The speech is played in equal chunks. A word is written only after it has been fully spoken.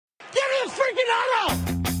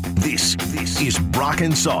aficionado! This is Brock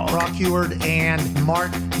and Salk. Brock Heward and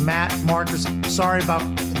Marcus. Sorry about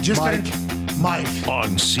Mike.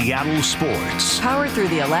 On Seattle Sports. Powered through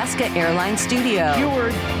the Alaska Airlines studio.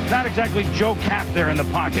 Heward, not exactly Joe Cap there in the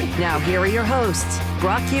pocket. Now here are your hosts,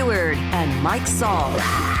 Brock Heward and Mike Salk.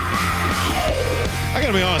 I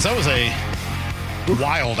gotta be honest, that was a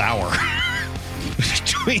wild hour.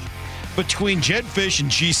 between Jed Fish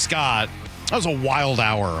and G. Scott. That was a wild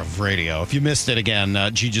hour of radio. If you missed it again,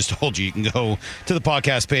 G just told you can go to the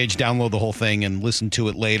podcast page, download the whole thing, and listen to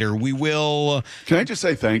it later. We will. Can I just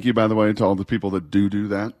say thank you, by the way, to all the people that do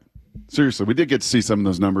that? Seriously, we did get to see some of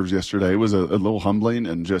those numbers yesterday. It was a little humbling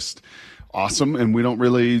and just awesome. And we don't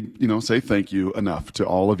really, say thank you enough to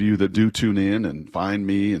all of you that do tune in and find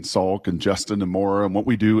me and Salk and Justin and Maura and what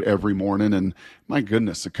we do every morning. And my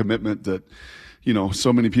goodness, a commitment that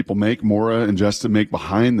so many people make, Maura and Justin make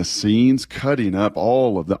behind the scenes, cutting up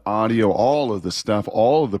all of the audio, all of the stuff,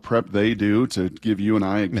 all of the prep they do to give you and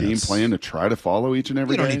I a game plan to try to follow each and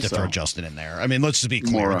every day. You don't need to throw Justin in there. I mean, let's just be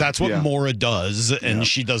clear. Maura, that's what Maura does, and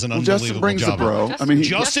she does an Justin unbelievable brings job. The bro.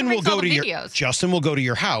 Justin will go to Justin will go to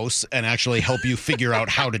your house and actually help you figure out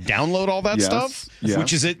how to download all that stuff,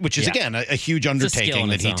 which is again a huge undertaking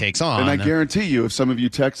that he takes on. And I guarantee you, if some of you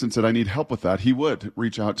text and said I need help with that, he would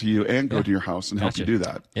reach out to you and go to your house and help you do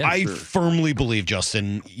that. Yeah, I firmly believe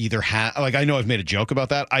Justin either I know I've made a joke about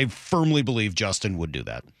that. I firmly believe Justin would do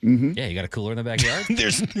that. Mm-hmm. Yeah, you got a cooler in the backyard? You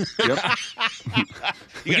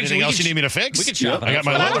got anything else you need me to fix? We can shop. I got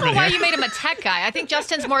my I don't know why here. you made him a tech guy. I think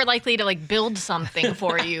Justin's more likely to build something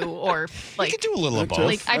for you, or he can do a little of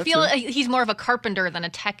both. I feel he's more of a carpenter than a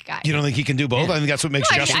tech guy. You don't think he can do both? I think that's what makes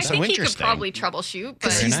Justin so interesting. I think he could probably troubleshoot.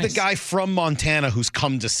 Because he's the guy from Montana who's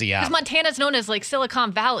come to Seattle. Because Montana's known as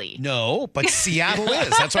Silicon Valley. No, but Seattle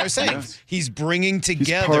is. That's what I was saying. Yes. He's bringing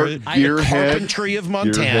together the carpentry of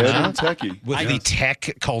Montana with the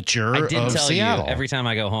tech culture of Seattle. I did tell you, every time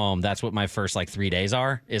I go home, that's what my first 3 days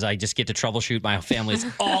are, is I just get to troubleshoot my family's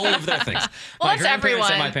all of their things. Well, my that's grandparents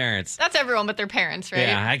everyone. and my parents. That's everyone but their parents, right?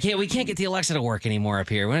 Yeah, we can't get the Alexa to work anymore up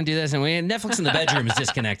here. We don't do this, and Netflix in the bedroom is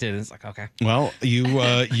disconnected. It's like, okay. Well, you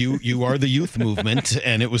are the youth movement,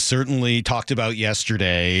 and it was certainly talked about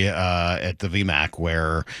yesterday at the VMAC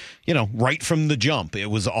where, right from the jump, it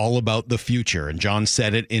was all about the future. And John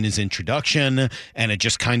said it in his introduction, and it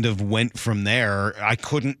just kind of went from there. I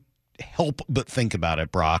couldn't help but think about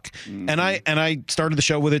it, Brock. Mm-hmm. And I started the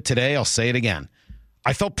show with it today. I'll say it again.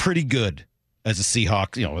 I felt pretty good as a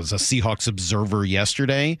Seahawks observer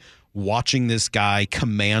yesterday, watching this guy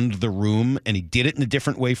command the room, and he did it in a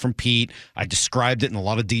different way from Pete. I described it in a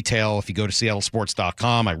lot of detail. If you go to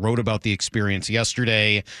seattlesports.com, I wrote about the experience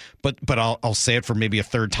yesterday, but I'll say it for maybe a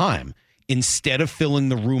third time. Instead of filling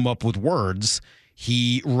the room up with words,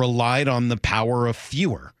 he relied on the power of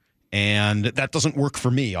fewer. And that doesn't work for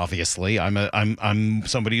me, obviously. I'm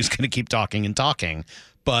somebody who's going to keep talking and talking.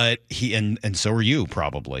 But he and so are you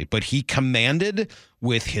probably. But he commanded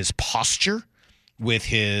with his posture, with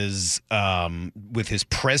his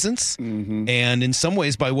presence, and in some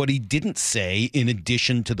ways by what he didn't say, in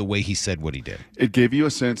addition to the way he said what he did. It gave you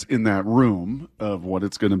a sense in that room of what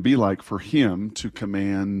it's going to be like for him to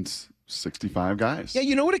command 65 guys. Yeah,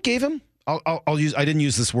 you know what it gave him? I'll use. I didn't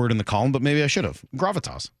use this word in the column, but maybe I should have.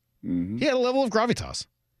 Gravitas. Mm-hmm. He had a level of gravitas.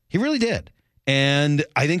 He really did. And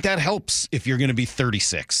I think that helps if you're going to be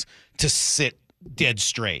 36 to sit dead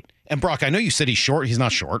straight. And Brock, I know you said he's short. He's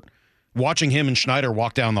not short. Watching him and Schneider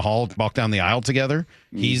walk down the aisle together,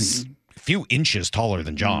 he's a few inches taller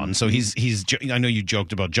than John. So he's. I know you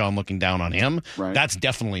joked about John looking down on him. Right. That's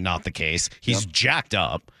definitely not the case. He's jacked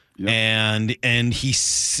up, and he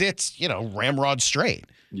sits, ramrod straight.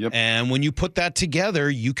 Yep. And when you put that together,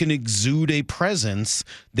 you can exude a presence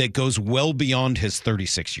that goes well beyond his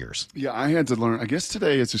 36 years. Yeah, I had to learn. I guess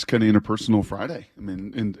today is just kind of interpersonal Friday. I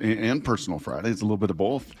mean, and personal Friday. It's a little bit of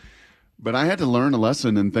both. But I had to learn a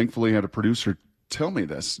lesson, and thankfully I had a producer tell me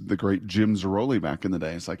this, the great Jim Zaroli back in the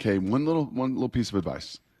day. It's like, hey, one little piece of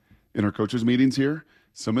advice. In our coaches' meetings here,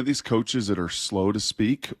 some of these coaches that are slow to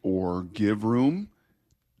speak or give room,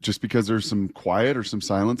 just because there's some quiet or some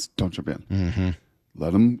silence, don't jump in. Mm-hmm.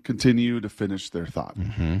 Let them continue to finish their thought.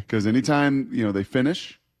 Because anytime, they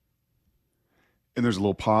finish and there's a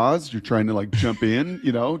little pause, you're trying to jump in,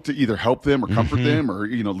 to either help them or comfort them or,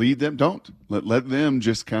 lead them. Don't. Let them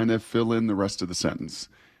just kind of fill in the rest of the sentence.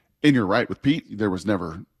 And you're right. With Pete, there was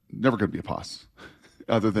never going to be a pause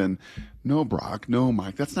other than, no, Brock, no,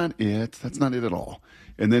 Mike, that's not it. That's not it at all.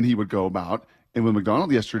 And then he would go about. And with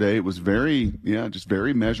Macdonald yesterday, it was very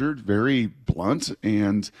measured, very blunt,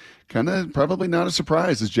 and kind of probably not a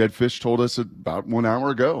surprise, as Jed Fish told us about 1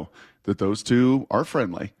 hour ago, that those two are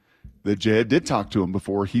friendly. that Jed did talk to him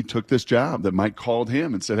before he took this job, that Mike called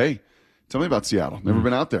him and said, hey, tell me about Seattle. Never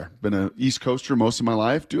been out there. Been an East Coaster most of my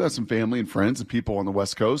life. Do have some family and friends and people on the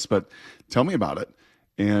West Coast, but tell me about it.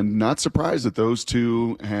 And not surprised that those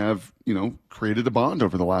two have, created a bond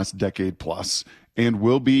over the last decade plus and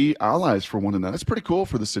will be allies for one another. That's pretty cool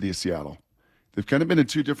for the city of Seattle. They've kind of been in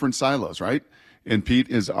two different silos, right? And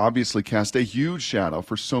Pete has obviously cast a huge shadow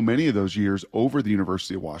for so many of those years over the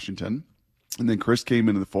University of Washington. And then Chris came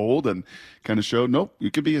into the fold and kind of showed, nope,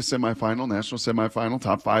 you could be a national semifinal,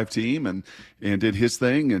 top 5 team, and did his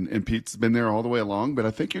thing. And Pete's been there all the way along. But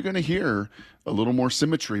I think you're going to hear a little more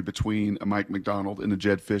symmetry between a Mike Macdonald and a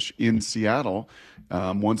Jed Fish in Seattle.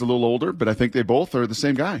 One's a little older, but I think they both are the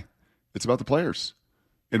same guy. It's about the players.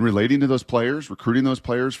 And relating to those players, recruiting those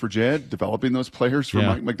players for Jed, developing those players for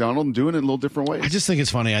Mike Macdonald, and doing it in a little different ways. I just think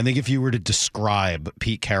it's funny. I think if you were to describe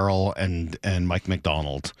Pete Carroll and Mike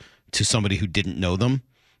Macdonald to somebody who didn't know them,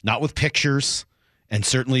 not with pictures, and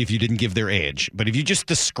certainly if you didn't give their age, but if you just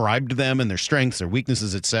described them and their strengths, their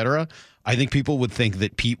weaknesses, etc., I think people would think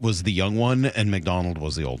that Pete was the young one and Macdonald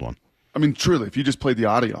was the old one. I mean, truly, if you just played the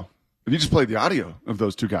audio of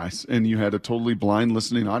those two guys and you had a totally blind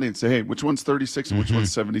listening audience say, hey, which one's 36 and which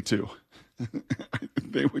one's 72?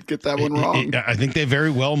 They would get that one wrong. I think they very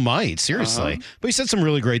well might, seriously. But he said some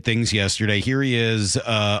really great things yesterday. Here he is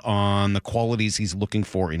on the qualities he's looking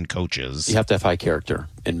for in coaches. You have to have high character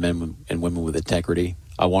in men and women with integrity.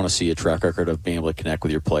 I want to see a track record of being able to connect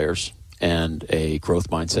with your players and a growth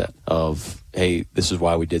mindset of, hey, this is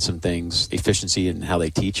why we did some things, efficiency in how they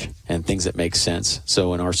teach and things that make sense.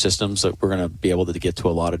 So in our systems, we're going to be able to get to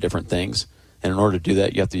a lot of different things. And in order to do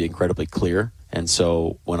that, you have to be incredibly clear. And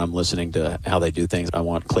so when I'm listening to how they do things, I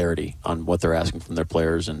want clarity on what they're asking from their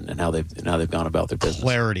players and how they've gone about their business.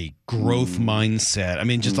 Clarity, growth mindset. I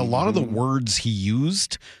mean, just a lot of the words he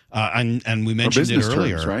used, and we mentioned it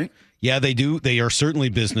earlier. Terms, right? Yeah, they do. They are certainly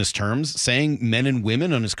business terms. Saying men and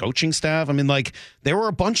women on his coaching staff. I mean, there were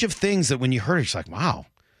a bunch of things that when you heard it, it's like, wow.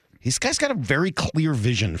 This guy's got a very clear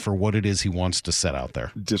vision for what it is he wants to set out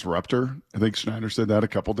there. Disruptor. I think Schneider said that a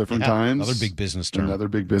couple different times. Another big business term. Another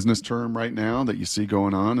big business term right now that you see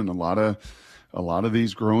going on in a lot of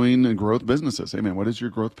these growing and growth businesses. Hey, man, what is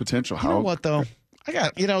your growth potential? You know what, though? I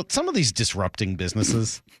got, some of these disrupting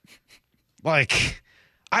businesses, I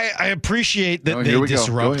appreciate that they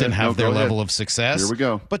disrupt and have their level of success. Here we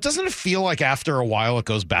go. But doesn't it feel like after a while it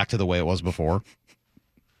goes back to the way it was before?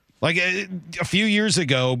 Like a few years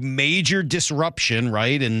ago, major disruption,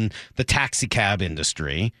 right, in the taxi cab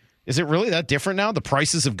industry. Is it really that different now? The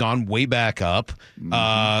prices have gone way back up.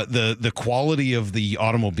 The quality of the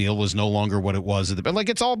automobile is no longer what it was.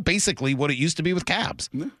 It's all basically what it used to be with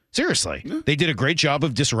cabs. Yeah. Seriously. Yeah. They did a great job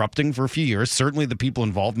of disrupting for a few years. Certainly the people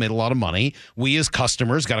involved made a lot of money. We as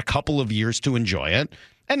customers got a couple of years to enjoy it.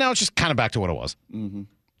 And now it's just kind of back to what it was. Mm-hmm.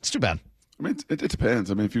 It's too bad. I mean, it depends.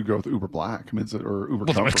 I mean, if you go with Uber Black, or Uber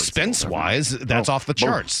Comfort, expense-wise, that's off the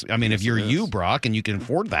charts. I mean, if you're you, Brock, and you can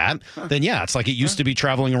afford that, then yeah, it's like it used to be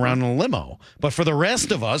traveling around in a limo. But for the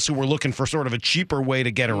rest of us who were looking for sort of a cheaper way to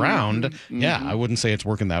get around, I wouldn't say it's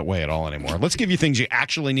working that way at all anymore. Let's give you things you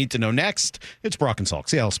actually need to know next. It's Brock and Salk,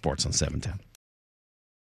 Seattle Sports on 710.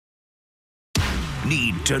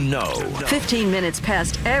 Need to know. 15 minutes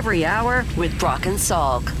past every hour with Brock and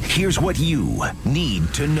Salk. Here's what you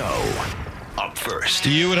need to know. Up first.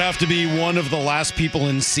 You would have to be one of the last people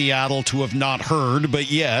in Seattle to have not heard,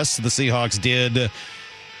 but yes, the Seahawks did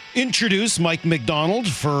introduce Mike Macdonald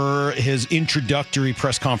for his introductory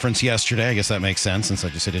press conference yesterday. I guess that makes sense since I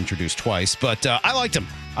just said introduced twice, but I liked him.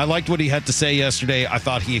 I liked what he had to say yesterday. I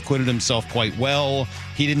thought he acquitted himself quite well.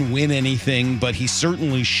 He didn't win anything, but he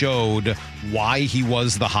certainly showed why he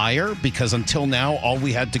was the hire, because until now, all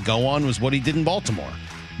we had to go on was what he did in Baltimore.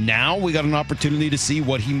 Now we got an opportunity to see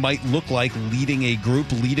what he might look like leading a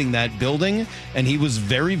group, leading that building, and he was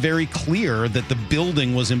very, very clear that the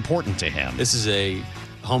building was important to him. This is a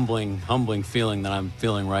humbling feeling that I'm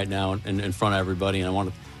feeling right now in front of everybody, and I want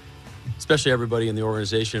to, especially everybody in the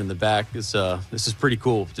organization in the back. This is pretty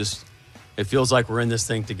cool. Just it feels like we're in this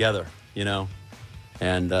thing together,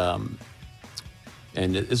 and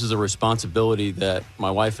this is a responsibility that my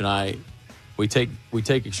wife and I. We take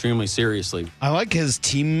extremely seriously. I like his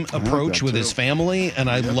team approach with his family, and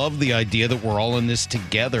I love the idea that we're all in this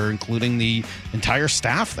together, including the entire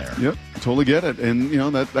staff there. Yep, totally get it. And,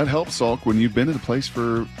 that helps, Salk, when you've been at a place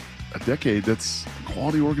for a decade that's a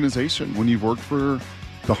quality organization, when you've worked for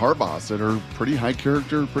the Harbaughs that are pretty high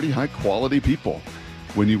character, pretty high quality people,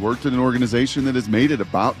 when you worked in an organization that has made it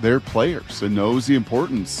about their players and knows the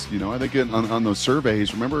importance. I think on those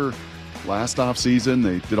surveys, remember last offseason.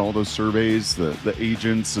 They did all those surveys, the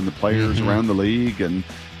agents and the players around the league, and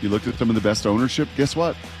you looked at some of the best ownership. Guess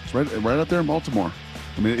what? It's right out there in Baltimore.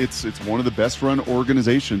 I mean, it's one of the best-run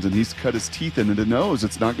organizations, and he's cut his teeth in it and knows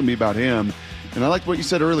it's not going to be about him. And I liked what you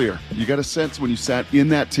said earlier. You got a sense when you sat in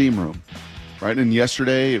that team room, right? And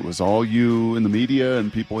yesterday it was all you and the media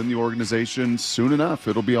and people in the organization. Soon enough,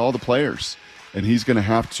 it'll be all the players. And he's going to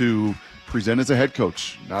have to present as a head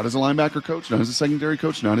coach, not as a linebacker coach, not as a secondary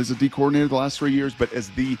coach, not as a D coordinator the last 3 years, but as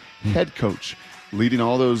the head coach, leading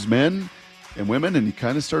all those men and women. And he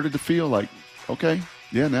kind of started to feel like, okay,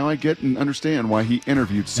 yeah, now I get and understand why he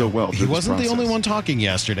interviewed so well. He wasn't the only one talking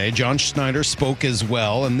yesterday. John Schneider spoke as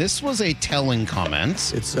well, and this was a telling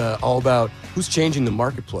comment. It's all about who's changing the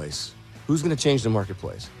marketplace. Who's going to change the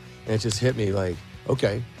marketplace? And it just hit me like,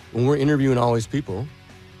 okay, when we're interviewing all these people,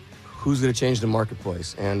 who's going to change the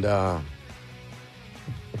marketplace? And the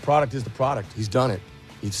product is the product. He's done it.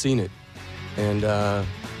 You've seen it. And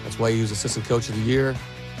that's why he was Assistant Coach of the Year.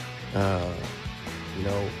 You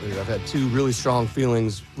know, I've had 2 really strong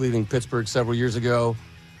feelings leaving Pittsburgh several years ago.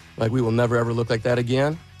 Like, we will never, ever look like that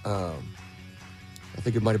again. I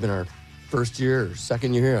think it might have been our first year or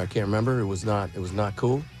second year here. I can't remember. It was not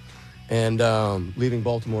cool. And leaving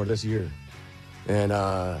Baltimore this year. And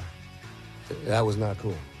that was not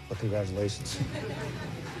cool. But congratulations.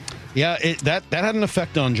 Yeah, that had an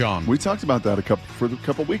effect on John. We talked about that for a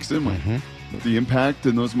couple weeks, didn't we? The impact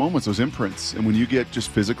in those moments, those imprints. And when you get just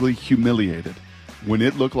physically humiliated, when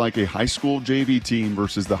it looked like a high school JV team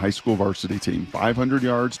versus the high school varsity team, 500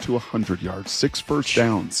 yards to 100 yards, 6 first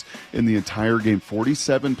downs in the entire game,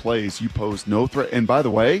 47 plays, you posed no threat. And by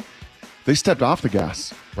the way, they stepped off the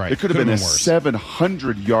gas. Right. It could have been a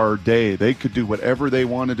 700-yard day. They could do whatever they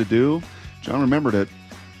wanted to do. John remembered it.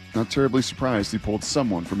 Not terribly surprised he pulled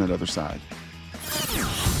someone from that other side.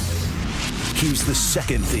 Here's the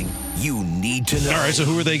second thing you need to know. All right, so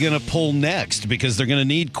who are they going to pull next? Because they're going to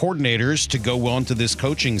need coordinators to go on to this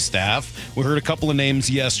coaching staff. We heard a couple of names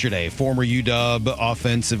yesterday. Former UW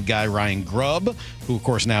offensive guy Ryan Grubb, who, of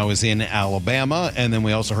course, now is in Alabama. And then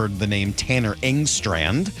we also heard the name Tanner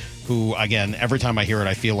Engstrand, who, again, every time I hear it,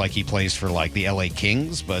 I feel like he plays for, like, the LA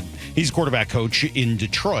Kings. But he's quarterback coach in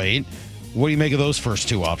Detroit. What do you make of those first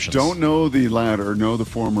 2 options? Don't know the latter, know the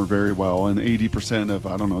former very well. And 80%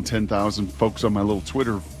 of, 10,000 folks on my little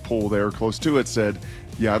Twitter poll there close to it said,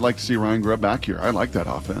 yeah, I'd like to see Ryan Grubb back here. I like that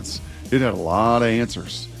offense. It had a lot of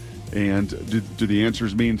answers. And do the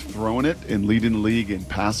answers mean throwing it and leading the league in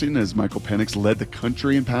passing as Michael Penix led the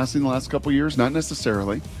country in passing the last couple of years? Not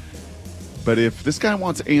necessarily. But if this guy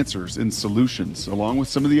wants answers and solutions, along with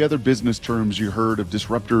some of the other business terms you heard of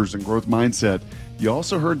disruptors and growth mindset, you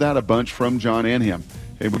also heard that a bunch from John and him.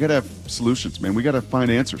 Hey, we got to have solutions, man. We got to find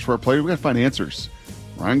answers. For our players, we got to find answers.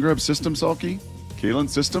 Ryan Grubb's system, Salke,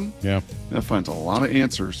 Kalen's system, that finds a lot of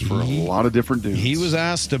answers for a lot of different dudes. He was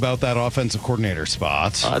asked about that offensive coordinator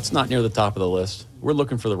spot. It's not near the top of the list. We're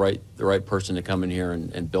looking for the right person to come in here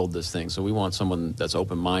and build this thing. So we want someone that's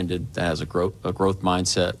open-minded, that has a growth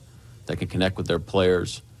mindset, that can connect with their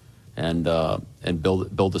players and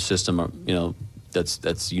build a system,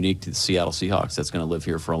 that's unique to the Seattle Seahawks. That's going to live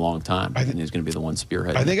here for a long time, and he's going to be the one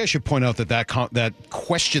spearheading. I think I should point out that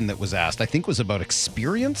question that was asked, I think, was about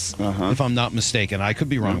experience, if I'm not mistaken. I could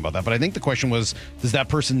be wrong about that, but I think the question was, does that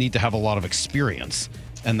person need to have a lot of experience?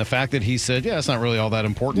 And the fact that he said, yeah, it's not really all that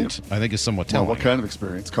important, I think is somewhat telling. Well, what kind of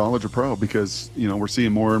experience, college or pro? Because, we're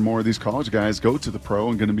seeing more and more of these college guys go to the pro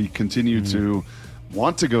and going to continue to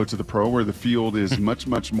want to go to the pro where the field is much,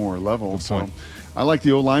 much more level. So I like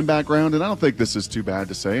the O-line background, and I don't think this is too bad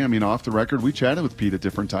to say. I mean, off the record, we chatted with Pete at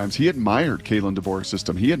different times. He admired Kalen DeBoer's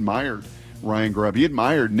system. He admired Ryan Grubb. He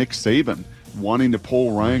admired Nick Saban wanting to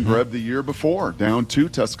pull Ryan Grubb the year before down to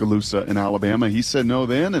Tuscaloosa in Alabama. He said no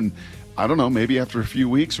then, and I don't know, maybe after a few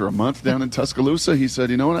weeks or a month down in Tuscaloosa, he said,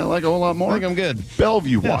 you know what, I like a whole lot more. I think I'm good.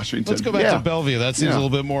 Bellevue, Washington. Let's go back to Bellevue. That seems a little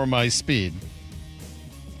bit more my speed.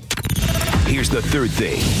 Here's the third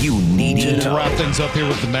thing you need to know. Wrap things up here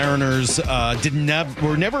with the Mariners.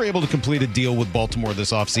 Were never able to complete a deal with Baltimore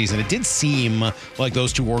this offseason. It did seem like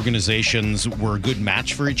those two organizations were a good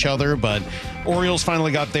match for each other, but Orioles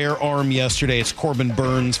finally got their arm yesterday. It's Corbin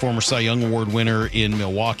Burns, former Cy Young Award winner in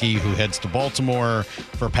Milwaukee, who heads to Baltimore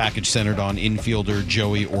for a package centered on infielder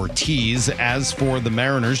Joey Ortiz. As for the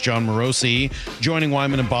Mariners, John Morosi, joining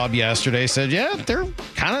Wyman and Bob yesterday, said, yeah, they're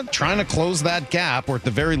kind of trying to close that gap, or at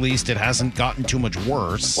the very least, it hasn't gotten too much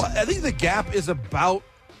worse. Well, I think the gap is about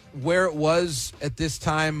where it was at this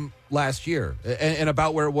time last year, and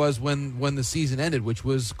about where it was when the season ended, which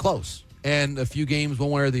was close, and a few games one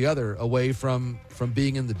way or the other away from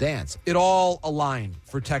being in the dance. It all aligned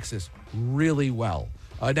for Texas really well.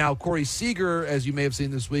 Now, Corey Seager, as you may have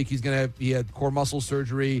seen this week, he had core muscle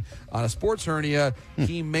surgery on a sports hernia.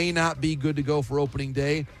 He may not be good to go for opening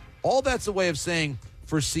day. All that's a way of saying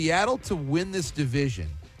for Seattle to win this division,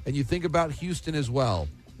 and you think about Houston as well,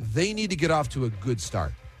 they need to get off to a good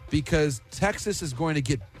start because Texas is going to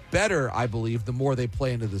get better, I believe, the more they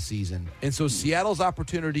play into the season. And so Seattle's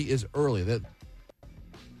opportunity is early.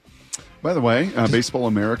 By the way, Baseball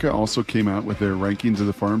America also came out with their rankings of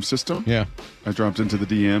the farm system. Yeah. I dropped into the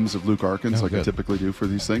DMs of Luke Arkins like I typically do for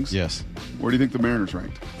these things. Yes. Where do you think the Mariners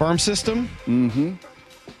ranked? Farm system? Mm-hmm.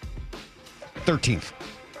 13th.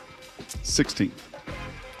 16th.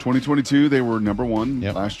 2022, they were number one.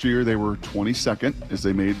 Yep. Last year, they were 22nd as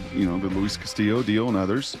they made, the Luis Castillo deal and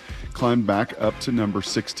others. Climbed back up to number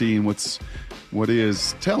 16. What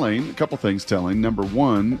is telling, a couple things telling. Number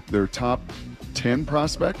one, their top 10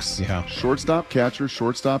 prospects. Yeah. Shortstop, catcher,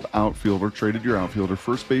 shortstop, outfielder. Traded your outfielder.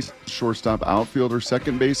 First base, shortstop, outfielder,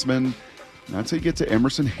 second baseman. That's how you get to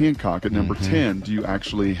Emerson Hancock at number 10. Do you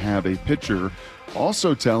actually have a pitcher?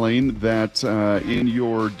 Also telling that in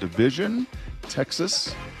your division,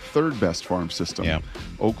 Texas, third best farm system. Yeah.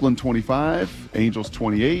 Oakland 25, Angels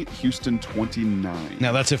 28, Houston 29.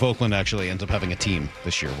 Now, that's if Oakland actually ends up having a team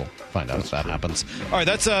this year. We'll find out if that happens. All right,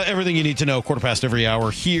 that's everything you need to know. 1/4 every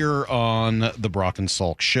hour here on the Brock and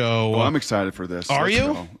Salk Show. Oh, I'm excited for this. Are Let's you?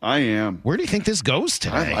 go. I am. Where do you think this goes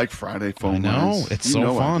today? I like Friday phone I know. lines. It's You so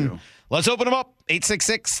know I fun. do. Let's open them up.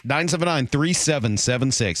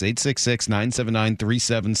 866-979-3776.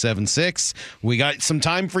 866-979-3776. We got some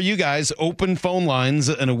time for you guys. Open phone lines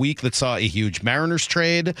in a week that saw a huge Mariners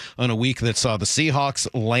trade, on a week that saw the Seahawks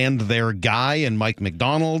land their guy and Mike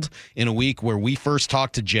Macdonald, in a week where we first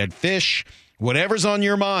talked to Jed Fish. Whatever's on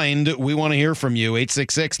your mind, we want to hear from you.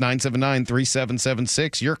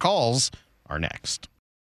 866-979-3776. Your calls are next.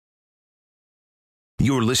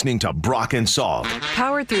 You're listening to Brock and Salk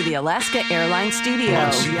Powered through the Alaska Airlines Studio.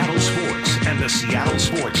 on Seattle Sports and the Seattle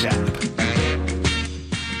Sports app.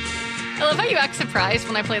 I love how you act surprised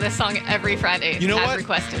when I play this song every Friday. You know as what?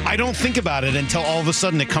 requested. I don't think about it until all of a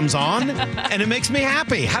sudden it comes on, and it makes me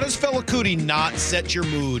happy. How does Fela Kuti not set your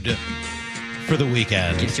mood for the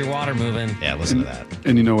weekend? Gets your water moving. Yeah, listen to that.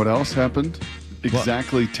 And you know what else happened?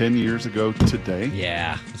 Exactly 10 years ago today.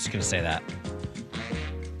 Yeah, I was going to say that.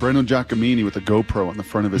 Breno Giacomini with a GoPro on the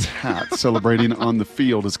front of his hat celebrating on the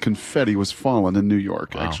field as confetti was falling in New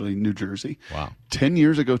York, actually New Jersey. Wow. 10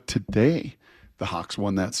 years ago today, the Hawks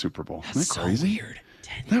won that Super Bowl. Isn't that so crazy? weird.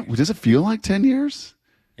 10 That, does it feel like 10 years?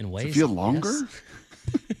 In Does ways. it feel longer? yes.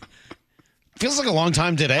 Feels like a long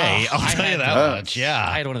time today. I'll tell you that much. Yeah.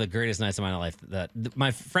 I had one of the greatest nights of my life. My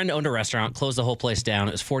friend owned a restaurant, closed the whole place down.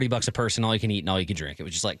 It was $40 a person, all you can eat and all you can drink. It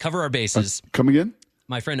was just like cover our bases. Come again?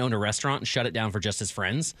 My friend owned a restaurant and shut it down for just his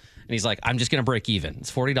friends. And he's like, I'm just going to break even.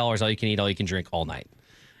 It's $40, all you can eat, all you can drink all night.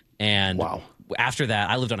 And Wow. after that,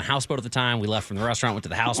 I lived on a houseboat at the time. We left from the restaurant, went to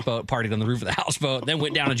the houseboat, partied on the roof of the houseboat, then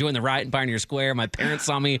went down and joined the riot in Pioneer Square. My parents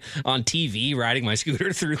saw me on TV riding my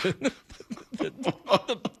scooter through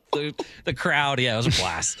the crowd. Yeah, it was a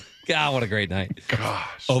blast. God, what a great night.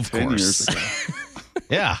 Gosh. Of 10 course. years ago.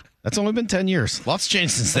 Yeah. That's only been 10 years. Lots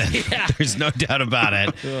changed since then. Yeah. There's no doubt about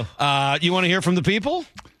it. You want to hear from the people?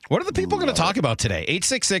 What are the people going to talk about today?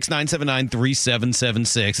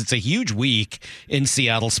 866-979-3776. It's a huge week in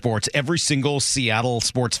Seattle sports. Every single Seattle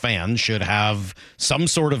sports fan should have some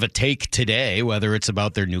sort of a take today, whether it's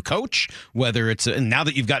about their new coach, whether it's and now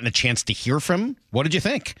that you've gotten a chance to hear from him, what did you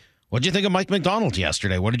think? What did you think of Mike Macdonald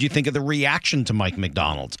yesterday? What did you think of the reaction to Mike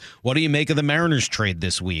Macdonald? What do you make of the Mariners trade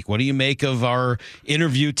this week? What do you make of our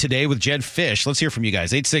interview today with Jed Fish? Let's hear from you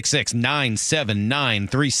guys.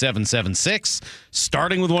 866-979-3776.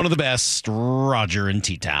 Starting with one of the best, Roger in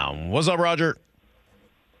T-Town. What's up, Roger?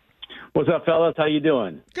 What's up, fellas? How you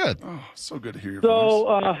doing? Good. Oh, so good to hear your voice.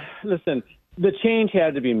 So, listen, the change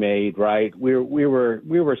had to be made, right? We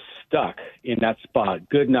were stuck in that spot.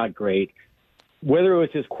 Good, not great. Whether it was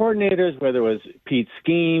his coordinators, whether it was Pete's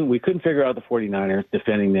scheme, we couldn't figure out the 49ers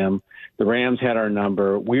defending them. The Rams had our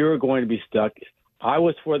number. We were going to be stuck. I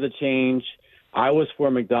was for the change. I was for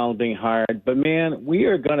Macdonald being hired. But, man, we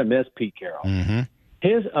are going to miss Pete Carroll. Mm-hmm.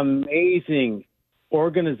 His amazing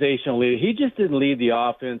organizational leader. He just didn't lead the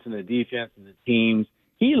offense and the defense and the teams.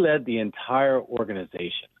 He led the entire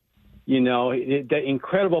organization. You know, the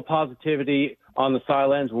incredible positivity on the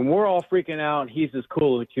sidelines. When we're all freaking out, he's as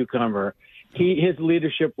cool as a cucumber. His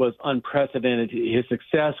leadership was unprecedented. His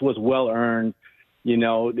success was well earned, you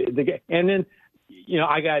know. And then, you know,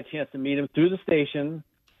 I got a chance to meet him through the station.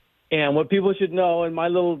 And what people should know, in my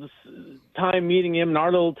little time meeting him, and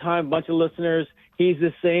our little time, bunch of listeners, he's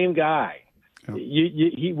the same guy.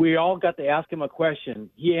 We all got to ask him a question.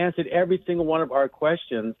 He answered every single one of our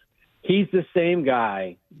questions. He's the same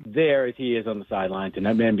guy there as he is on the sidelines and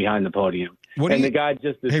that man behind the podium. The guy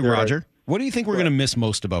just Hey, Roger, what do you think we're going to miss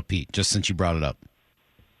most about Pete, just since you brought it up?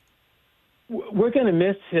 We're going to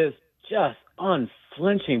miss his just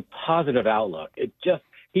unflinching positive outlook.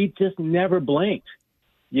 He just never blinked,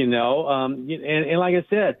 and like I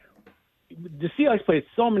said, the Seahawks played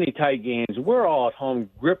so many tight games. We're all at home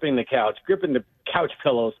gripping the couch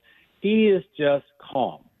pillows. He is just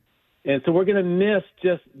calm. And so we're going to miss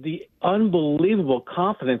just the unbelievable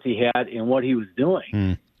confidence he had in what he was doing,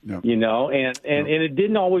 and it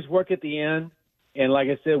didn't always work at the end. And like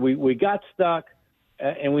I said, we got stuck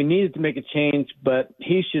and we needed to make a change, but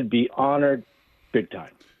he should be honored big time.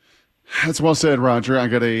 That's well said, Roger. I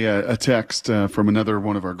got a text from another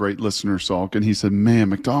one of our great listeners, Salk, and he said, man,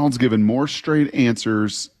 Macdonald's given more straight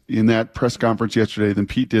answers in that press conference yesterday than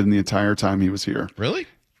Pete did in the entire time he was here. Really?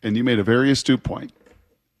 And you made a very astute point.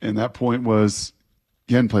 And that point was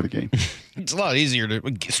you hadn't played a game. It's a lot easier to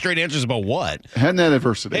straight answers about what? Hadn't had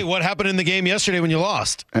adversity. Hey, what happened in the game yesterday when you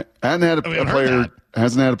lost? Hasn't had a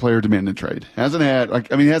player demand a trade. Hasn't had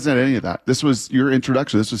any of that. This was your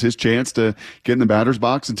introduction. This was his chance to get in the batter's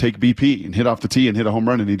box and take BP and hit off the tee and hit a home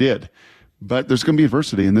run, and he did. But there's going to be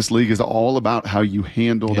adversity, and this league is all about how you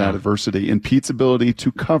handle that adversity and Pete's ability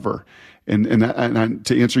to cover. And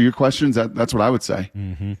to answer your questions, that's what I would say.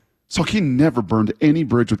 Mm-hmm. So he never burned any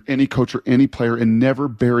bridge with any coach or any player and never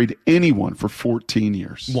buried anyone for 14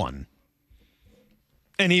 years. One.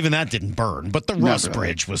 And even that didn't burn, but the Russ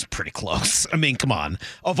bridge was pretty close. I mean, come on.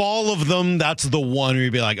 Of all of them, that's the one where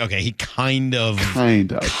you'd be like, okay, he kind of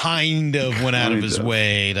went out of his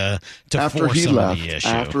way to force some of the issue.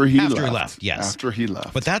 After he left, yes. After he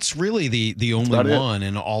left. But that's really the only one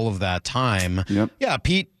in all of that time. Yep. Yeah,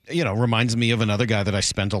 Pete, reminds me of another guy that I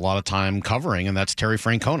spent a lot of time covering, and that's Terry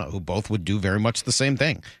Francona, who both would do very much the same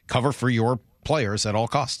thing. Cover for your players at all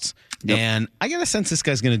costs. Yep. And I get a sense this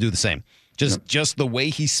guy's going to do the same. Just the way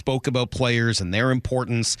he spoke about players and their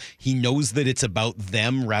importance, he knows that it's about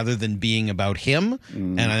them rather than being about him,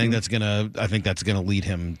 and I think that's gonna lead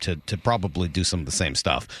him to probably do some of the same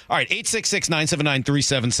stuff. All right,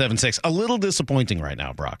 866-979-3776. A little disappointing right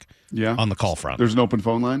now, Brock. Yeah, on the call front. There's an open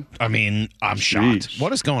phone line. I mean, I'm shocked.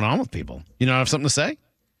 What is going on with people? You don't have something to say?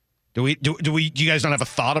 Do you guys not have a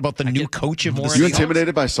thought about the new coach of the Seahawks? You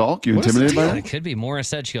intimidated by Salk? You intimidated by him? It could be. Morris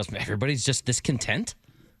said, she goes, everybody's just discontent?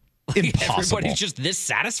 Impossible. Everybody's just this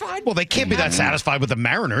satisfied? Well, they can't be that satisfied with the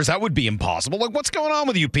Mariners. That would be impossible. Like, what's going on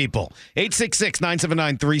with you people?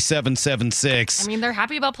 866-979-3776. I mean, they're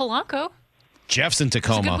happy about Polanco. Jeff's in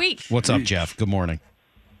Tacoma. It's a good week. What's up, Jeff? Good morning.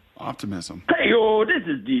 Optimism. Hey, this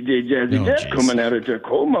is DJ Jazzy Jeff coming out of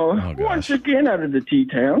Tacoma. Once again, out of the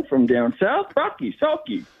T-Town from down south. Rocky,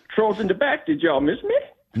 Salky. Trolls in the back. Did y'all miss me?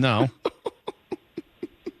 No.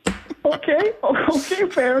 Okay,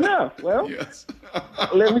 fair enough. Well, yes.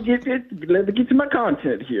 let me get to my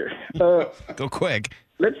content here. Go quick.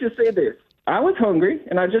 Let's just say this. I was hungry,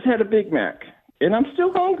 and I just had a Big Mac. And I'm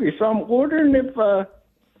still hungry, so I'm wondering if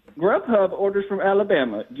Grubhub orders from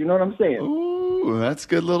Alabama. Do you know what I'm saying? Ooh, that's a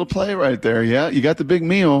good little play right there. Yeah, you got the big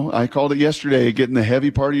meal. I called it yesterday, getting the heavy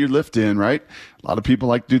part of your lift in, right? A lot of people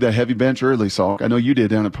like to do that heavy bench early, Salk. I know you did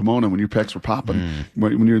down at Pomona when your pecs were popping.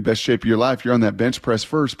 When you're in the best shape of your life, you're on that bench press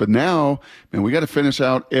first. But now, man, we got to finish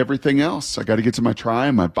out everything else. I got to get to my try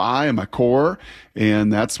and my buy and my core,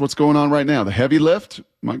 and that's what's going on right now. The heavy lift,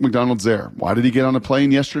 Mike Macdonald's there. Why did he get on a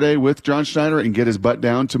plane yesterday with John Schneider and get his butt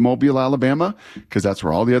down to Mobile, Alabama? Because that's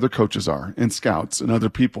where all the other coaches are and scouts and other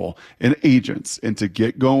people and agents. And to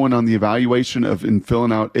get going on the evaluation of and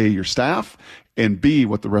filling out your staff, and B,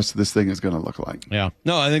 what the rest of this thing is going to look like. Yeah.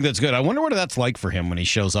 No, I think that's good. I wonder what that's like for him when he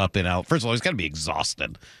shows up in out. First of all, he's got to be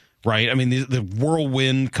exhausted, right? I mean, the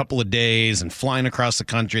whirlwind couple of days and flying across the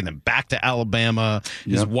country and then back to Alabama.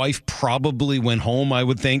 His wife probably went home, I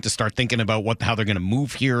would think, to start thinking about how they're going to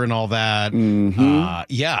move here and all that.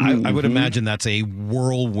 I would imagine that's a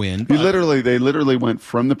whirlwind. They literally went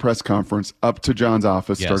from the press conference up to John's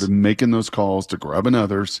office, started making those calls to grubbing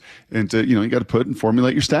others, and to, you got to put and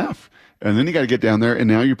formulate your staff. And then you got to get down there, and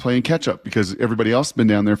now you're playing catch up because everybody else has been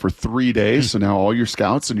down there for 3 days. So now all your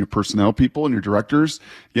scouts and your personnel people and your directors,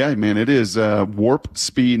 yeah, man, it is warp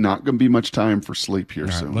speed. Not going to be much time for sleep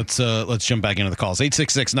here soon. Let's jump back into the calls.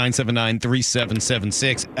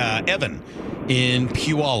 866-979-3776. Evan in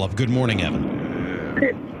Puyallup. Good morning, Evan.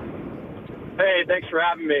 Hey, thanks for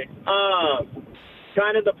having me.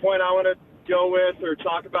 Kind of the point I want to go with or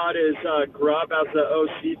talk about is Grubb as the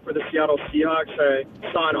OC for the Seattle Seahawks. I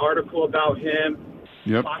saw an article about him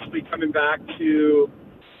possibly coming back to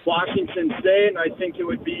Washington State, and I think it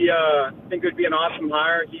would be an awesome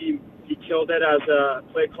hire. He killed it as a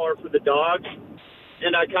play caller for the Dogs,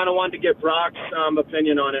 and I kind of wanted to get Brock's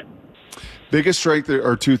opinion on it. Biggest strength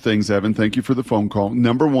are two things, Evan. Thank you for the phone call.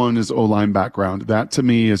 Number one is O-line background. That, to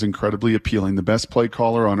me, is incredibly appealing. The best play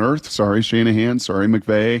caller on earth. Sorry, Shanahan. Sorry,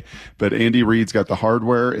 McVay. But Andy Reid's got the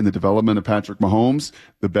hardware in the development of Patrick Mahomes.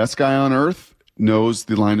 The best guy on earth knows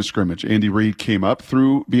the line of scrimmage. Andy Reid came up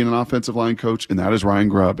through being an offensive line coach, and that is Ryan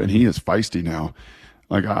Grubb, and he is feisty now.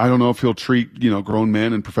 Like, I don't know if he'll treat, grown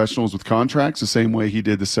men and professionals with contracts the same way he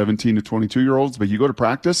did the 17 to 22-year-olds, but you go to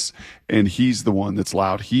practice and he's the one that's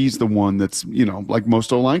loud. He's the one that's, like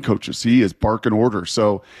most O-line coaches, he is barking orders.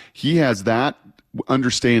 So he has that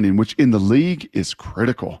understanding, which in the league is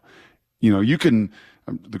critical. You can,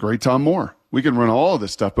 the great Tom Moore, we can run all of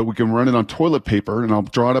this stuff, but we can run it on toilet paper, and I'll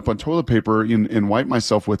draw it up on toilet paper and wipe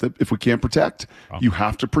myself with it if we can't protect. Oh. You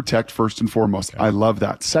have to protect first and foremost. Okay. I love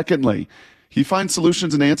that. Secondly, he finds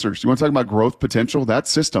solutions and answers. You want to talk about growth potential? That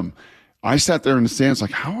system. I sat there in the stands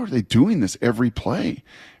like, how are they doing this every play?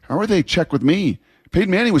 How are they check with me?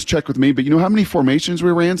 Peyton Manning was check with me, but you know how many formations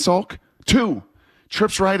we ran, Salk? 2.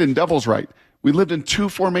 Trips right and doubles right. We lived in 2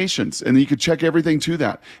 formations, and you could check everything to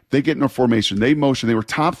that. They get in a formation. They motion. They were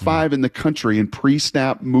top 5 in the country in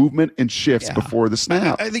pre-snap movement and shifts before the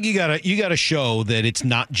snap. I think you gotta show that it's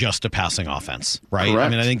not just a passing offense, right? Correct. I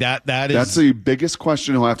mean, I think that's the biggest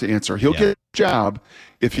question he'll have to answer. He'll get a job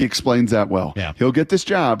if he explains that well. Yeah. He'll get this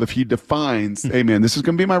job if he defines, hey, man, this is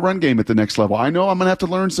going to be my run game at the next level. I know I'm going to have to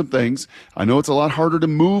learn some things. I know it's a lot harder to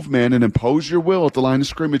move, man, and impose your will at the line of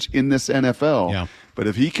scrimmage in this NFL. Yeah. But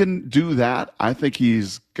if he can do that, I think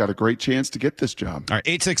he's got a great chance to get this job. All right,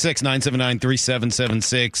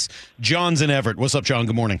 866-979-3776. John's in Everett. What's up, John?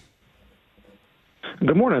 Good morning.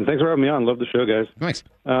 Good morning. Thanks for having me on. Love the show, guys. Thanks.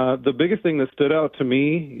 The biggest thing that stood out to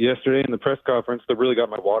me yesterday in the press conference that really got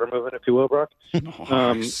my water moving, if you will, Brock,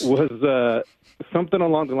 was something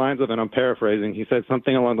along the lines of, and I'm paraphrasing, he said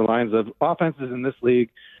something along the lines of, offenses in this league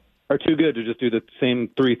are too good to just do the same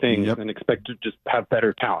 3 things and expect to just have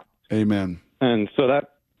better talent. Amen. And so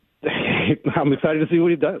that I'm excited to see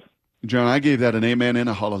what he does. John, I gave that an amen and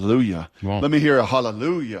a hallelujah. Wow. Let me hear a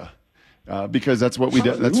hallelujah. Because that's what we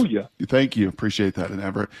did. Thank you. Appreciate that in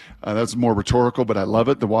Everett. That's more rhetorical, but I love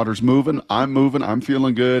it. The water's moving. I'm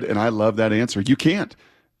feeling good, and I love that answer. You can't.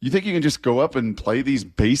 You think you can just go up and play these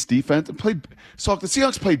base defense? The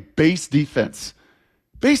Seahawks play base defense.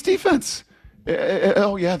 Base defense.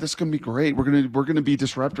 Oh yeah, this is gonna be great. We're gonna be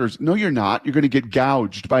disruptors. No, you're not. You're gonna get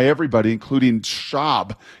gouged by everybody, including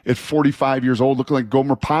Schaub at 45 years old, looking like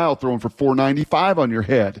Gomer Pyle throwing for 495 on your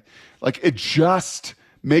head. Like, adjust,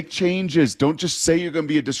 make changes. Don't just say you're gonna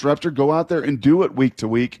be a disruptor. Go out there and do it week to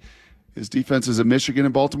week. His defenses at Michigan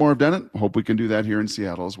and Baltimore have done it. Hope we can do that here in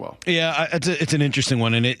Seattle as well. Yeah, it's an interesting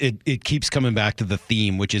one, and it keeps coming back to the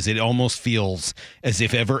theme, which is it almost feels as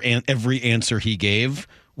if every answer he gave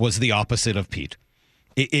was the opposite of Pete.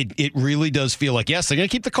 It really does feel like, yes, they're going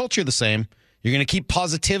to keep the culture the same. You're going to keep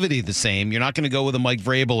positivity the same. You're not going to go with a Mike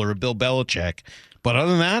Vrabel or a Bill Belichick. But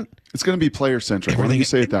other than that, it's going to be player-centric. Why don't you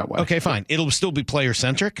say it that way? Okay, fine. It'll still be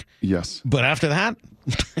player-centric. Yes. But after that,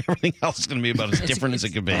 everything else is going to be about as different as it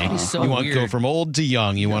could be. So you want weird. to go from old to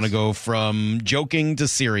young. You want to go from joking to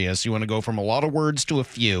serious. You want to go from a lot of words to a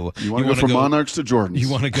few. You want to go from Monarchs to Jordans. You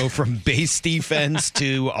want to go from base defense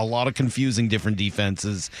to a lot of confusing different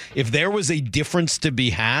defenses. If there was a difference to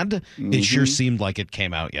be had, it sure seemed like it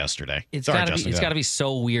came out yesterday. It's got to be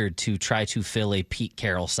so weird to try to fill a Pete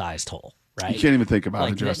Carroll-sized hole. Right? You can't even think about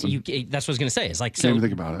it, Justin. That's what I was going to say. It's like, can't even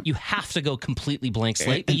think about it. You have to go completely blank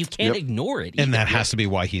slate, but you can't ignore it either. And that has to be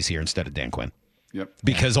why he's here instead of Dan Quinn. Yep.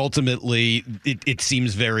 Because ultimately, it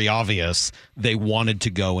seems very obvious they wanted to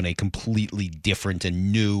go in a completely different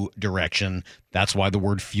and new direction. That's why the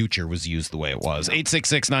word future was used the way it was.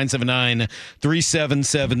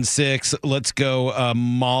 866-979-3776. Let's go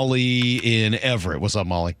Molly in Everett. What's up,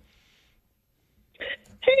 Molly?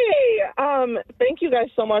 Hey, thank you guys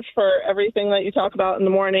so much for everything that you talk about in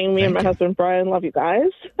the morning. Me and my husband, Brian, love you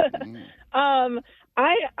guys. I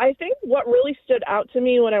think what really stood out to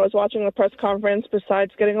me when I was watching the press conference,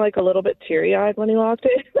 besides getting like a little bit teary-eyed when he walked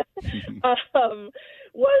in,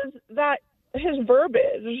 was that his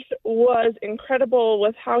verbiage was incredible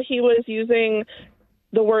with how he was using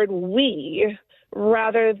the word we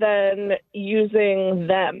rather than using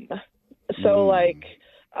them. So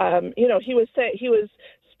he was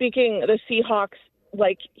speaking the Seahawks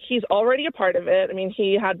like he's already a part of it. I mean,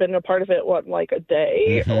 he had been a part of it, a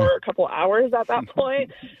day or a couple hours at that point.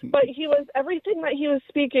 But everything that he was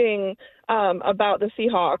speaking about the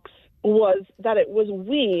Seahawks was that it was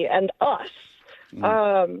we and us.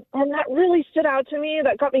 And that really stood out to me.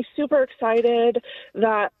 That got me super excited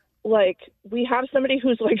that, like, we have somebody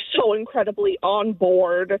who's, like, so incredibly on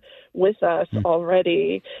board with us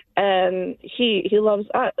already. And he loves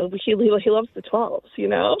us. He loves the 12s, you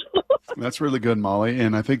know? That's really good, Molly.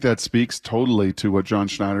 And I think that speaks totally to what John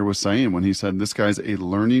Schneider was saying when he said this guy's a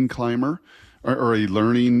learning climber or a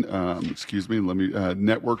learning,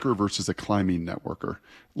 networker versus a climbing networker.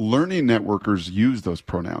 Learning networkers use those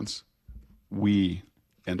pronouns, we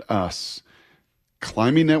and us.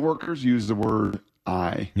 Climbing networkers use the word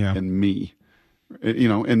I and me.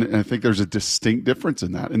 And I think there's a distinct difference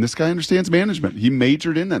in that. And this guy understands management. He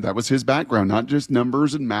majored in that. That was his background, not just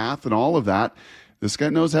numbers and math and all of that. This guy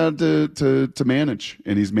knows how to manage,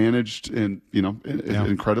 and he's managed at an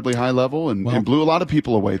incredibly high level and blew a lot of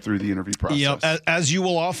people away through the interview process. Yeah, as you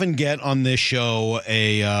will often get on this show,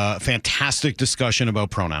 a fantastic discussion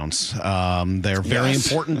about pronouns. They're very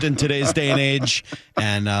important in today's day and age,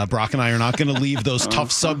 and Brock and I are not going to leave those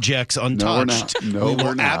tough subjects untouched. No, we will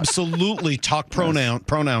we're not. Absolutely talk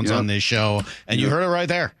pronouns on this show, and you heard it right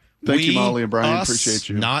there. Thank you, Molly and Brian. Appreciate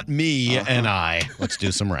you. Not me and I. Let's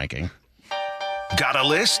do some ranking. Got a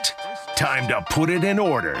list? Time to put it in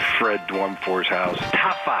order. Fred Dwumfor's house.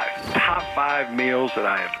 Top five meals that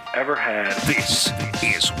I have ever had. This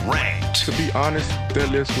is Ranked. To be honest,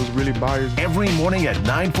 that list was really biased. Every morning at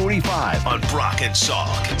 9:45 on Brock and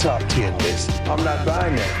Salk. Top 10 list. I'm not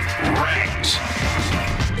buying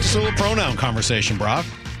that. Ranked. Still a pronoun conversation, Brock.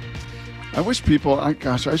 I wish people, I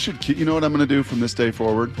should keep, you know what I'm going to do from this day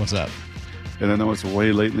forward? What's that? And I know it's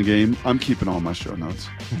way late in the game. I'm keeping all my show notes.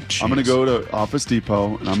 I'm going to go to Office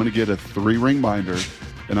Depot, and I'm going to get a 3-ring binder,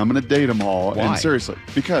 and I'm going to date them all. Why? And seriously,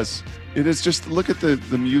 because it is just, look at the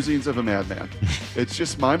musings of a madman. It's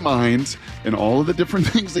just my mind and all of the different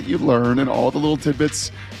things that you learn and all the little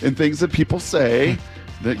tidbits and things that people say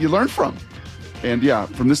that you learn from. And yeah,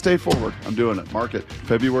 from this day forward, I'm doing it. Mark it.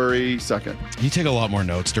 February 2nd. You take a lot more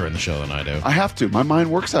notes during the show than I do. I have to. My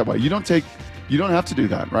mind works that way. You don't have to do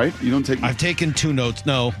that, right? You don't take. I've taken 2 notes.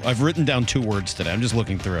 No, I've written down 2 words today. I'm just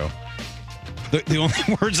looking through. The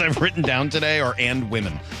only words I've written down today are "and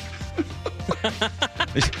women."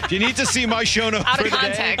 Do you need to see my show notes Out of for today?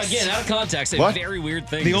 context. Again, out of context, a What? very weird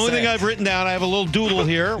thing. The to only say. thing I've written down, I have a little doodle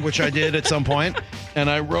here, which I did at some point, and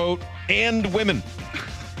I wrote "and women."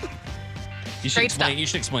 You should Great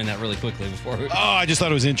stuff. explain that really quickly before we. Oh, I just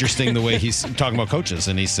thought it was interesting the way he's talking about coaches,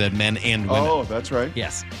 and he said men and women. Oh, that's right.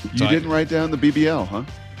 Yes. You So didn't write down the BBL, huh?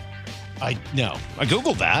 I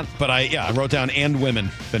Googled that, but I wrote down "and women"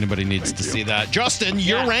 if anybody needs to see that. Justin,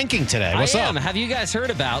 you're ranking today. What's I am. up? Have you guys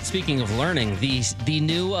heard about, speaking of learning, the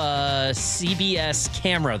new CBS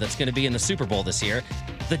camera that's going to be in the Super Bowl this year?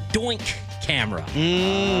 The Doink camera.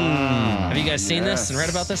 Have you guys seen this and read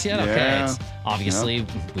about this yet? Yeah. Okay. It's obviously,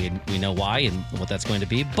 we know why and what that's going to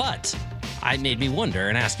be, but it made me wonder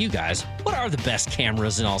and ask you guys, what are the best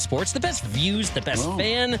cameras in all sports? The best views, the best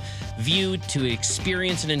fan view to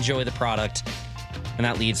experience and enjoy the product. And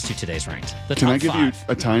that leads to today's ranked. Can I give you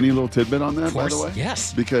a tiny little tidbit on that, Of course, by the way?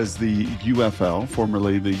 yes. Because the UFL,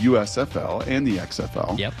 formerly the USFL and the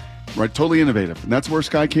XFL, Yep. right, totally innovative. And that's where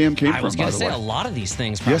SkyCam came from, I was by going the to say, way. a lot of these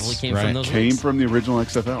things probably came from those came leagues. from the original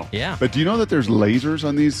XFL. Yeah. But do you know that there's lasers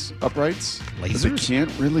on these uprights? Lasers? But they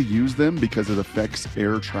can't really use them because it affects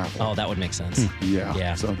air travel. Oh, that would make sense. Yeah.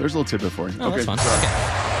 Yeah. So there's a little tidbit for you. Oh, that's fun. sorry. Okay.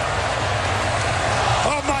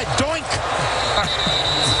 Oh, my doink!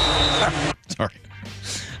 Sorry.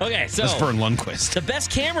 Okay, so That's Vern Lundquist. the best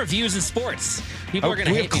camera views in sports. People are going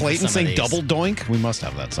to we hate have me for Clayton some of saying these. double doink? We must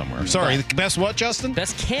have that somewhere. Sorry, the best what, Justin?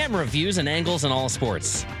 Best camera views and angles in all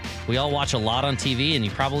sports. We all watch a lot on TV, and you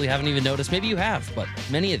probably haven't even noticed. Maybe you have, but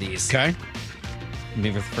many of these. Okay.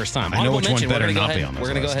 Maybe for the first time. I know which one Honorable mention, better we're gonna not go be ahead- on this We're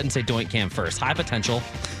going to go list. ahead and say Doink Cam first. High potential,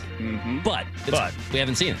 but we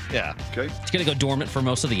haven't seen it. Yeah. Okay. It's going to go dormant for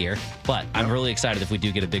most of the year, but I'm really excited if we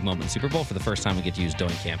do get a big moment in the Super Bowl. For the first time, we get to use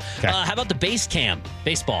Doink Cam. Okay. How about the base cam?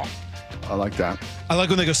 Baseball. I like that. I like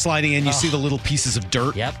when they go sliding in, you see the little pieces of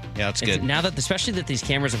dirt. Yep. Yeah, it's And good. now that, especially that these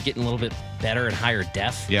cameras are getting a little bit better and higher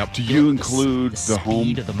def. Yep. Do you include the home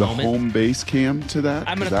speed of the moment? home base cam to that?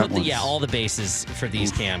 I'm 'Cause going to that put one's- all the bases for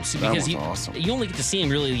these cams that because one's awesome. you only get to see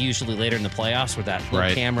them really usually later in the playoffs with that little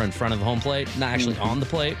Right. camera in front of the home plate, not actually on the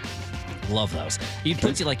plate. Love those. You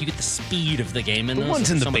put you get the speed of the game in The those. ones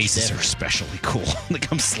It's in the so much bases are different. especially cool. They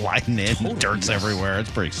come sliding in, Totally. dirt's everywhere.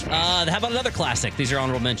 It's pretty sweet. How about another classic? These are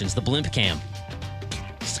honorable mentions. The blimp cam.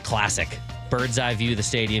 It's a classic. Bird's eye view of the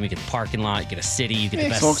stadium. You get the parking lot. You get a city. You get the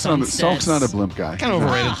best sunsets. Salk's not a blimp guy. Kind of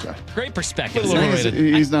overrated. Great perspective. Little overrated.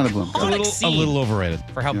 He's not a blimp guy. Iconic A little overrated.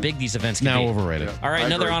 for how big these events can Now be. overrated. All right, I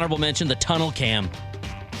another agree. honorable mention: the tunnel cam.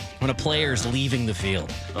 When a player's leaving the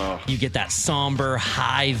field, you get that somber,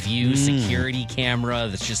 high view security camera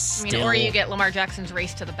that's just still. Or you get Lamar Jackson's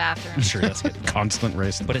race to the bathroom. Sure, that's good. Constant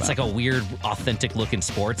race to the But it's like bathroom. a weird, authentic look in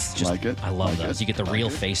sports. Just, Like it. I love Like those. it. You get the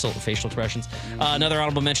real facial expressions. Another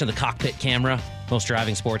honorable mention: the cockpit camera. Most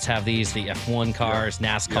driving sports have these. The F1 cars,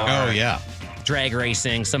 NASCAR. Oh, yeah. Drag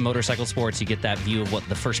racing, some motorcycle sports, you get that view of what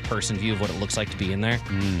the first person view of what it looks like to be in there.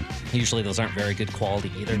 Usually those aren't very good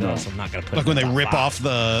quality either, though, so I'm not going to put Like them when in they the rip top off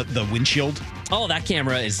the windshield. five. Oh, that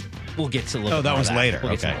camera is. We'll get to a little Oh, bit that more was of later.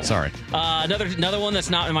 We'll get to Okay, more of sorry. that. Another one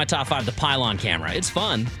that's not in my top 5, the pylon camera. It's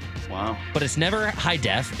fun. Wow. But it's never high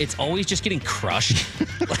def. It's always just getting crushed.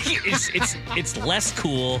 It's less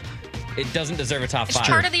cool. It doesn't deserve a top 5. It's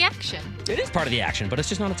part of the action. It is part of the action, but it's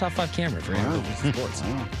just not a top 5 camera for individual sports.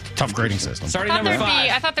 Tough grading system. Starting number 5.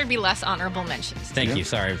 I thought there'd be less honorable mentions. Thank you.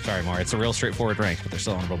 Sorry, Maura. It's a real straightforward rank, but they're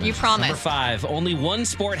still honorable mentions. You promised. Number 5. Only one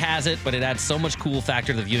sport has it, but it adds so much cool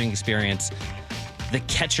factor to the viewing experience. The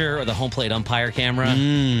catcher or the home plate umpire camera.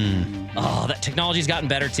 Oh, that technology's gotten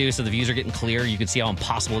better too, so the views are getting clear. You can see how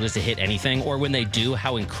impossible it is to hit anything, or when they do,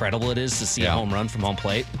 how incredible it is to see a home run from home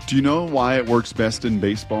plate. Do you know why it works best in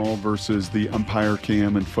baseball versus the umpire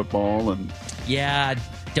cam in football? And Yeah,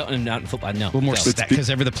 not in football. No, A little more because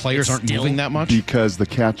the players aren't moving that much. Because the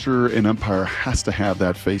catcher and umpire has to have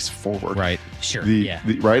that face forward. Right. Sure.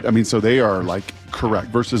 Right. I mean, so they are like correct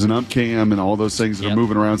versus an ump cam and all those things that are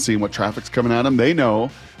moving around, seeing what traffic's coming at them. They know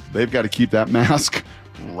they've got to keep that mask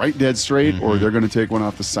right dead straight, or they're going to take one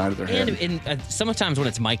off the side of their head. And sometimes when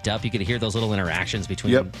it's mic'd up, you can hear those little interactions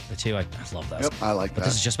between the two. I love those. Yep, I like But that.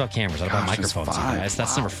 this is just about cameras, not about Gosh, that's microphones, you 5. guys.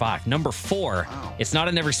 That's number 5. Number 4, it's not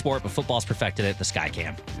in every sport, but football's perfected it, the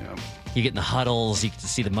Skycam. You get in the huddles, you get to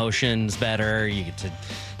see the motions better,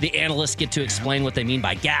 the analysts get to explain what they mean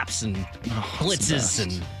by gaps and blitzes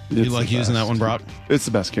and You like using that one, Brock? It's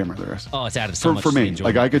the best camera there is. Oh, it's added so much for me.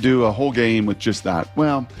 enjoyment. Like I could do a whole game with just that.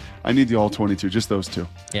 Well, I need the all 22, just those two.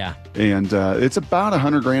 Yeah. And it's about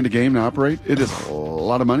 $100,000 a game to operate. It is a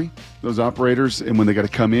lot of money. Those operators, and when they got to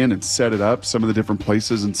come in and set it up, some of the different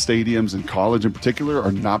places and stadiums and college in particular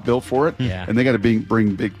are not built for it. Yeah. And they got to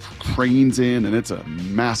bring big cranes in, and it's a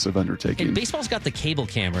massive undertaking. And baseball's got the cable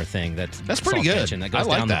camera thing that's pretty good. That goes I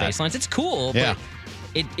like down that. the baselines. It's cool, Yeah.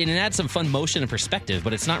 but it adds some fun motion and perspective,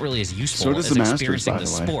 but it's not really as useful So does as the Masters, experiencing by the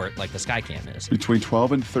the way. sport like the Skycam is. Between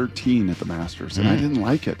 12 and 13 at the Masters, and I didn't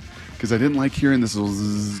like it because I didn't like hearing this little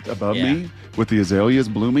zzz above me with the azaleas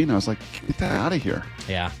blooming. I was like, get that out of here.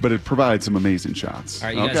 Yeah. But it provides some amazing shots. All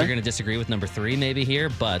right, you guys are going to disagree with number 3 maybe here,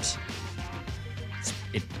 but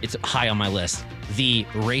it's high on my list. The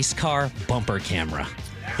race car bumper camera.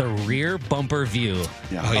 The rear bumper view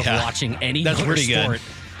of watching any That's pretty good. motorsport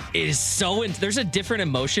is so... There's a different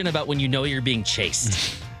emotion about when you know you're being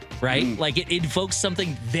chased, right? Like, it invokes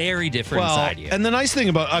something very different inside you. And the nice thing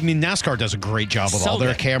about, NASCAR does a great job with So all their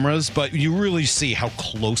good. cameras, but you really see how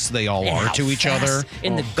close they all And are how to each fast, other.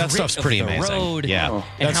 and the That grip stuff's of pretty the amazing. road. Yeah,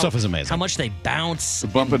 And that stuff is amazing. How much they bounce. The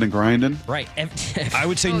bumping and grinding. Right. I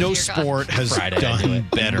would say no sport has Friday, I do done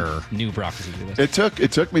it. better. New Brock is gonna do this.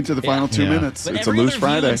 It took me to the final 2 minutes. But It's a every loose other view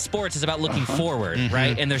Friday. in sports is about looking forward,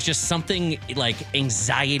 right? And there's just something like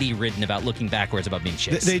anxiety-ridden about looking backwards, about being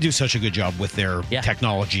chased. They do such a good job with their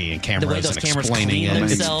technology and cameras the way those and cameras explaining clean it.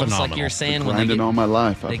 It's themselves, phenomenal. like you're saying, when they Grinding get all my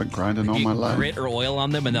life. I've been grinding all my life. grit or oil on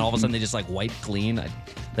them, and then all of a sudden they just like wipe clean.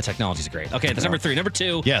 The technology's great. Okay, that's number 3. Number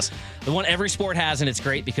 2. Yes. The one every sport has, and it's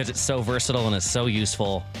great because it's so versatile and it's so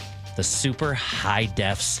useful. The super high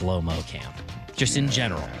def slow-mo cam. Just in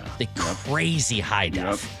general. The crazy high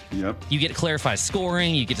def. Yep. You get to clarify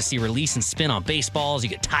scoring. You get to see release and spin on baseballs. You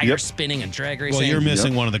get tire spinning and drag racing. Well, you're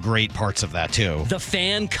missing one of the great parts of that, too. The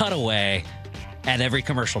fan cutaway at every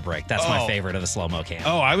commercial break. That's my favorite of the slow-mo cam.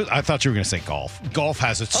 Oh, I thought you were going to say golf. Golf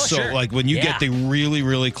has it sure. like when you Yeah. get the really,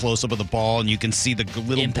 really close up of the ball and you can see the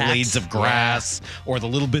little Impact. blades of grass or the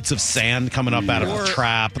little bits of sand coming up out of Or the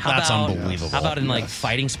trap. how That's about- unbelievable. How about in like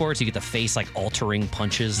fighting sports, you get the face like altering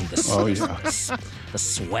punches and the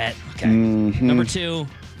sweat. Okay. Number 2.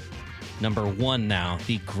 Number 1 now,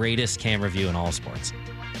 the greatest camera view in all sports.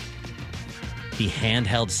 The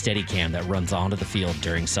handheld Steadicam that runs onto the field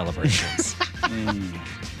during celebrations.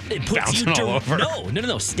 It puts Bouncing you all over. No,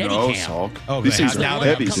 Steadicam. Salk. Oh, These things The are one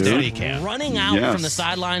heavy, that comes dude. down, running out Yes. from the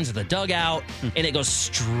sidelines of the dugout, and it goes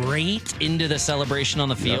straight into the celebration on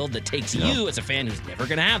the field that takes you as a fan who's never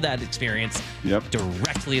going to have that experience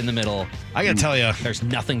directly in the middle. I got to tell you, there's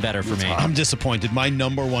nothing better for me. I'm disappointed. My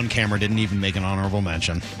number 1 camera didn't even make an honorable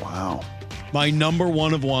mention. Wow. My number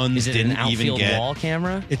 1 of ones Is it didn't an even outfield get. wall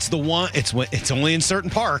camera? It's the one. It's only in certain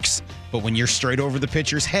parks, but when you're straight over the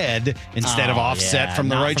pitcher's head instead of offset from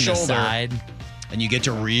the not right from shoulder, the side. and you get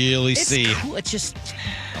to really It's see. cool. It's just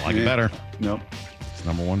I like it better. Nope. It's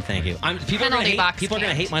number one. Thank you. People are going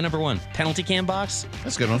to hate my number one. Penalty cam box.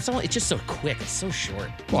 That's a good one. It's just so quick. It's so short.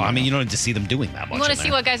 Well, I mean, you don't need to see them doing that much. You want to in see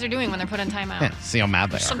there. what guys are doing when they're put in timeout. Yeah, see how mad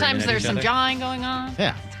they are. Sometimes there's some jawing going on.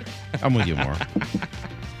 Yeah, I'm with you more.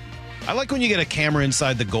 I like when you get a camera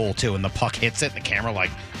inside the goal, too, and the puck hits it, and the camera, like,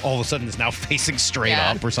 all of a sudden is now facing straight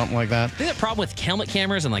up or something like that. I think the problem with helmet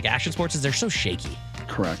cameras and, like, action sports is they're so shaky.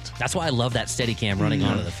 Correct. That's why I love that steady cam running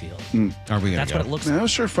onto the field. Are we gonna That's go? what it looks Man, like. it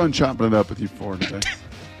was sure fun chopping it up with you four today.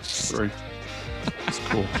 Sorry. It's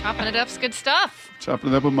cool. Chopping it up's good stuff.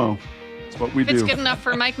 Chopping it up with Mo. It's what we If it's do. good enough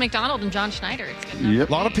for Mike Macdonald and John Schneider, it's good enough. Yep.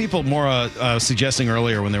 A lot of people more suggesting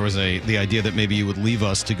earlier when there was the idea that maybe you would leave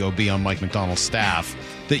us to go be on Mike Macdonald's staff,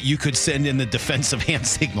 that you could send in the defensive hand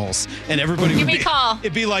signals, and everybody Give would me be a call.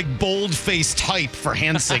 It'd be like bold-faced type for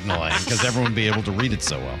hand signaling because everyone would be able to read it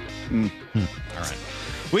so well. All right.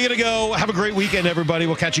 We got to go. Have a great weekend, everybody.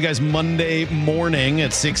 We'll catch you guys Monday morning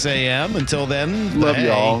at 6 a.m. Until then, Love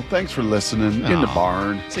y'all. Thanks for listening. In the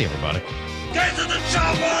barn. See you, everybody. Get to the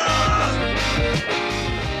chopper!